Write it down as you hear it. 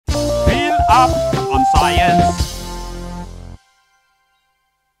up on science.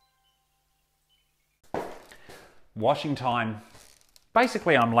 Washing time.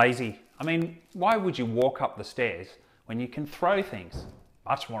 Basically, I'm lazy. I mean, why would you walk up the stairs when you can throw things?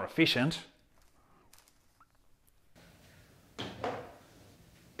 Much more efficient.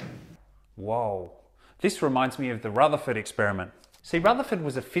 Whoa. This reminds me of the Rutherford experiment. See, Rutherford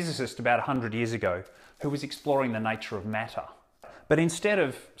was a physicist about 100 years ago who was exploring the nature of matter. But instead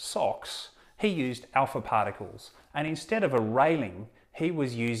of socks, he used alpha particles. And instead of a railing, he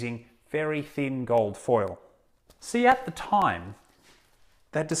was using very thin gold foil. See, at the time,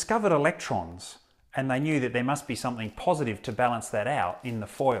 they discovered electrons and they knew that there must be something positive to balance that out in the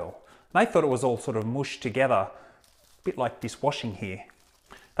foil. They thought it was all sort of mushed together, a bit like this washing here.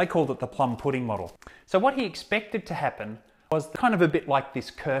 They called it the plum pudding model. So what he expected to happen was kind of a bit like this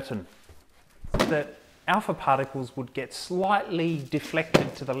curtain, that alpha particles would get slightly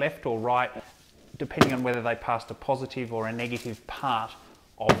deflected to the left or right, depending on whether they passed a positive or a negative part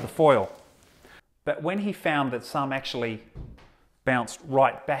of the foil. But when he found that some actually bounced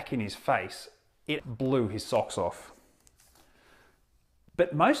right back in his face, it blew his socks off.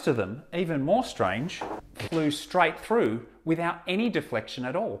 But most of them, even more strange, flew straight through without any deflection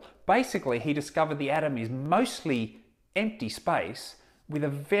at all. Basically, he discovered the atom is mostly empty space with a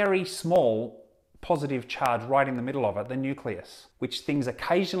very small positive charge right in the middle of it, the nucleus, which things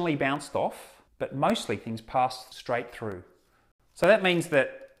occasionally bounced off, but mostly things passed straight through. So that means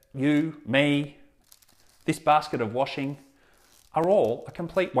that you, me, this basket of washing are all a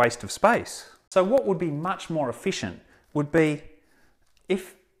complete waste of space. So what would be much more efficient would be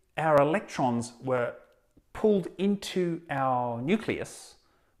if our electrons were pulled into our nucleus,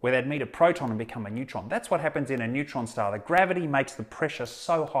 where they'd meet a proton and become a neutron. That's what happens in a neutron star. The gravity makes the pressure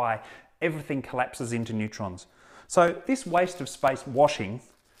so high, everything collapses into neutrons. So this waste of space washing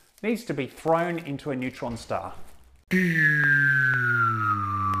needs to be thrown into a neutron star. Fill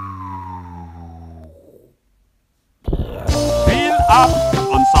up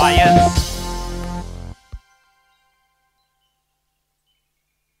on science.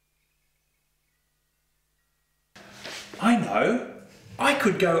 I know, I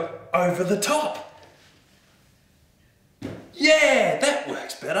could go over the top. Yeah, that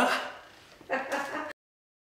works better.